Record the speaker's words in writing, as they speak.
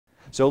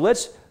So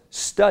let's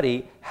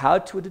study how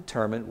to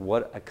determine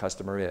what a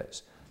customer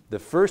is. The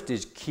first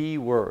is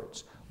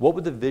keywords. What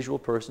would the visual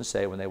person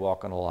say when they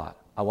walk on a lot?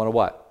 I want to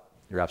what?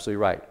 You're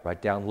absolutely right.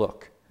 Write down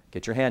look.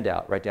 Get your hand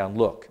out. Write down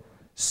look,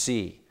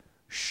 see,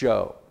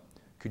 show.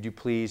 Could you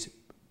please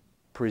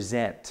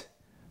present?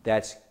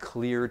 That's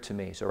clear to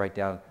me. So write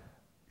down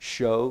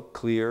show,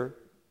 clear,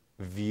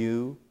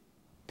 view,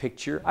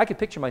 picture. I could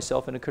picture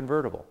myself in a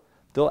convertible.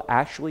 They'll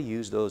actually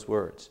use those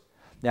words.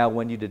 Now,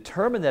 when you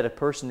determine that a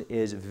person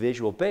is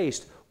visual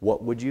based,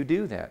 what would you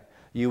do then?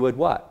 You would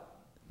what?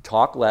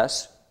 Talk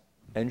less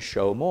and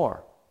show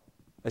more,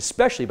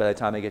 especially by the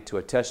time I get to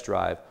a test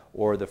drive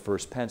or the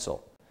first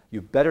pencil.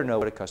 You better know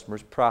what a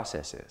customer's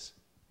process is.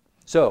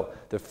 So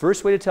the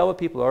first way to tell what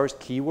people are is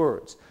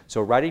keywords.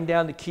 So writing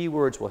down the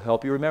keywords will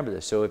help you remember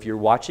this. So if you're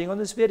watching on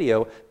this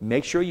video,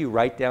 make sure you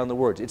write down the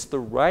words. It's the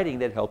writing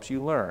that helps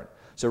you learn.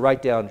 So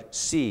write down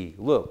see,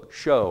 look,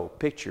 show,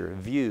 picture,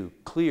 view,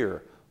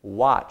 clear,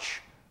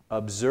 watch,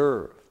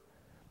 observe.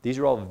 These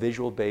are all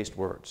visual-based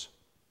words.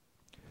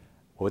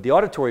 What would the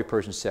auditory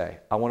person say?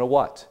 I want to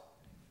what?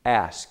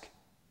 Ask,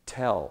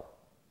 tell,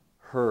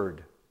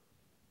 heard.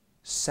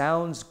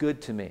 Sounds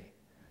good to me.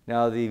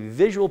 Now, the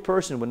visual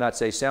person would not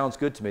say, sounds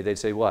good to me. They'd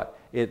say what?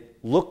 It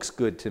looks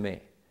good to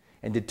me.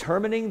 And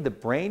determining the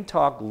brain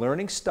talk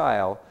learning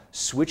style,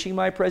 switching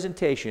my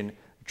presentation,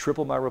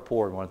 triple my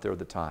rapport in 1/3 of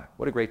the time.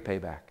 What a great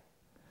payback.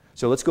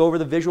 So let's go over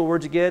the visual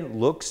words again.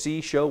 Look,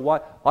 see, show,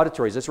 what?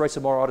 Auditories. Let's write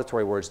some more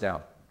auditory words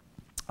down.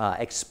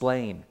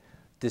 Explain,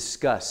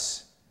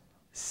 discuss,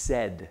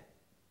 said.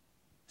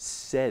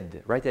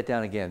 Said. Write that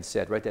down again.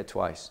 Said. Write that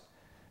twice.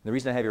 And the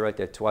reason I have you write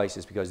that twice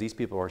is because these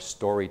people are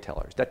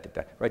storytellers.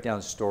 Write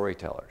down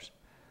storytellers.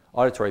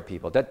 Auditory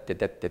people.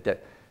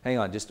 Hang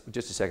on, just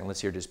a second. Let's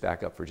hear just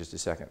back up for just a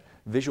second.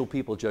 Visual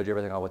people judge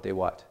everything on what they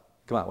what?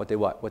 Come on, what they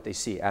what? What they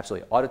see.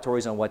 Absolutely.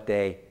 Auditories on what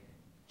they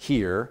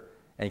hear,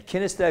 and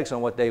kinesthetics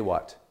on what they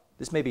what?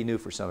 This may be new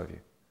for some of you.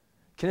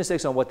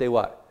 Kinesthetics on what they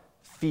what?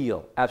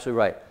 Feel. Absolutely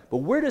right. But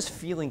where does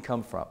feeling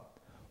come from?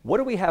 What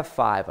do we have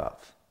 5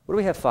 of? What do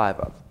we have 5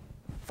 of?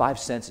 5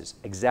 senses.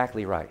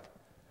 Exactly right.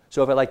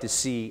 So if I like to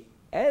see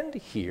and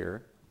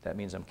hear, that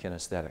means I'm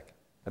kinesthetic.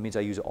 That means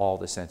I use all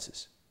the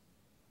senses.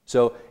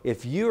 So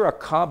if you're a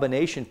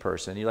combination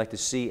person, you like to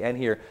see and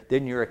hear,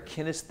 then you're a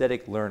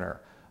kinesthetic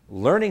learner.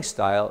 Learning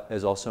style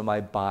is also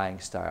my buying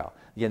style.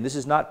 Again, this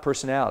is not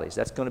personalities.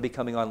 That's going to be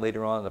coming on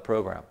later on in the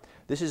program.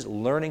 This is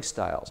learning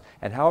styles.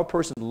 And how a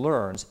person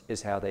learns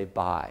is how they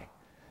buy.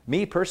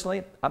 Me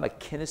personally, I'm a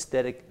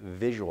kinesthetic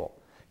visual.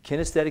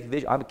 Kinesthetic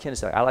visual, I'm a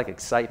kinesthetic. I like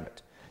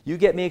excitement. You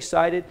get me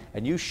excited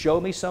and you show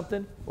me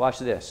something, watch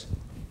this.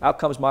 Out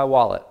comes my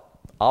wallet.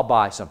 I'll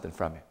buy something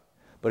from you.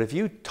 But if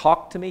you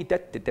talk to me,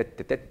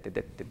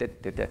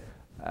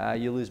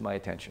 you lose my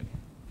attention.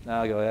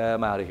 I'll go,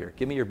 I'm out of here.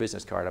 Give me your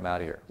business card, I'm out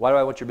of here. Why do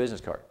I want your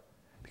business card?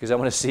 Because I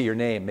want to see your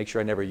name, make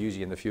sure I never use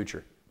you in the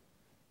future.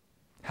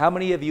 How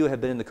many of you have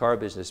been in the car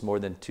business more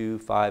than 2,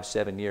 5,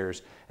 7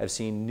 years, have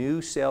seen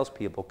new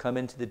salespeople come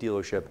into the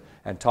dealership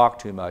and talk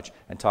too much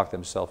and talk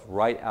themselves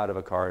right out of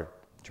a car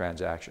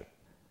transaction?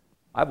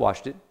 I've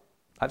watched it.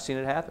 I've seen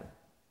it happen.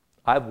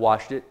 I've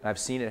watched it and I've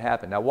seen it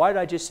happen. Now, why did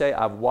I just say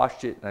I've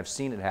watched it and I've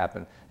seen it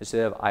happen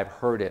instead of I've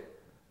heard it?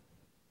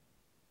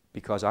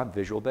 Because I'm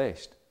visual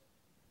based.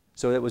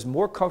 So it was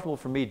more comfortable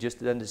for me just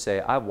then to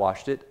say I've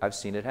watched it, I've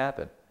seen it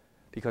happen,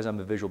 because I'm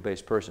a visual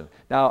based person.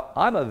 Now,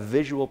 I'm a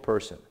visual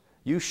person.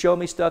 You show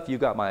me stuff, you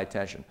got my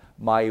attention.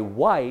 My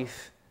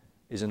wife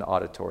is an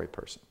auditory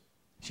person.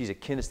 She's a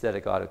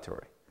kinesthetic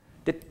auditory.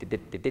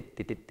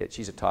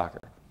 She's a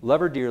talker. Love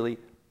her dearly,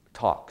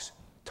 talks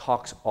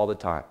all the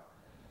time.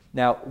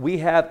 Now, we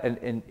have,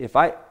 and if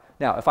I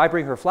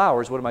bring her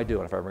flowers, what am I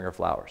doing if I bring her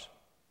flowers?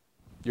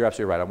 You're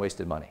absolutely right, I'm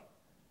wasting money.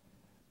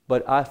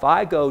 But if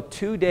I go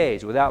 2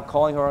 days without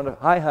calling her on the,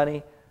 hi,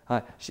 honey,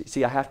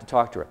 see, I have to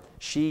talk to her.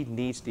 She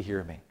needs to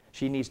hear me.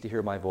 She needs to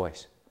hear my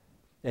voice.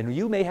 And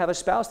you may have a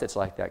spouse that's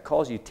like that,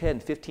 calls you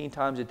 10, 15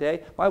 times a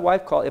day. My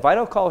wife calls, if I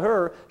don't call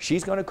her,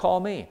 she's going to call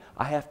me.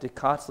 I have to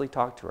constantly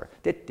talk to her.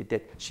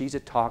 She's a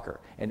talker.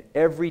 And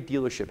every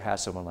dealership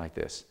has someone like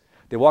this.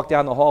 They walk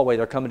down the hallway,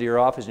 they're coming to your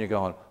office, and you're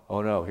going,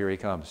 oh no, here he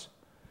comes.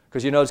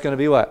 Because you know it's going to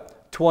be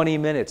what? 20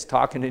 minutes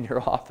talking in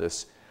your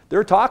office.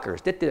 They're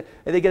talkers. And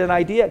they get an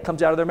idea, it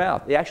comes out of their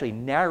mouth. They actually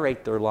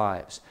narrate their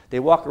lives. They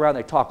walk around,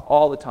 they talk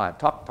all the time.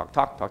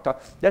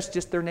 Talk. That's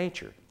just their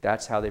nature.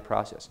 That's how they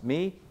process.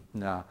 Me?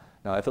 No.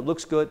 No, if it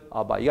looks good,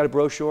 I'll buy. You got a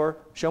brochure?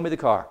 Show me the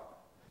car.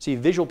 See,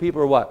 visual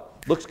people are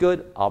what? Looks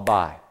good, I'll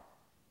buy.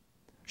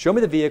 Show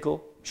me the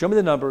vehicle, show me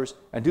the numbers,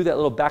 and do that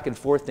little back and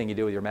forth thing you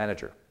do with your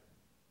manager.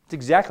 It's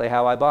exactly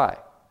how I buy.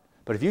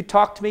 But if you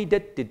talk to me,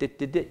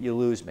 you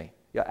lose me.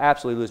 You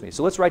absolutely lose me.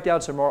 So let's write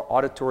down some more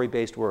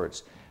auditory-based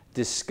words.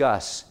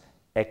 Discuss,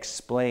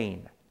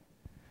 explain.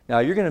 Now,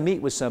 you're going to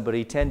meet with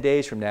somebody 10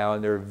 days from now,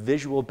 and they're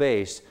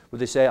visual-based. Would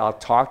they say, I'll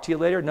talk to you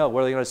later? No,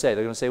 what are they going to say?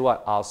 They're going to say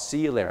what? I'll see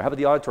you later. How about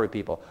the auditory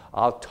people?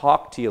 I'll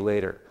talk to you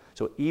later.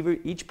 So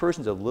each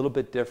person's a little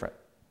bit different.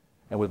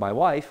 And with my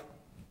wife,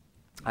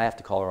 I have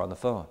to call her on the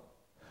phone.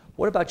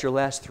 What about your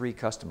last 3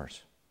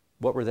 customers?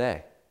 What were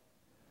they?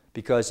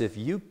 Because if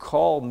you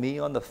call me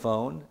on the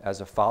phone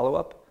as a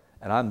follow-up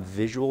and I'm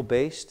visual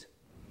based,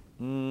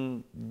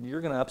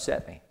 you're going to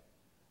upset me.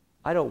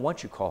 I don't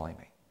want you calling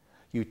me.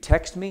 You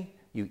text me,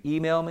 you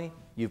email me,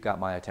 you've got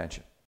my attention.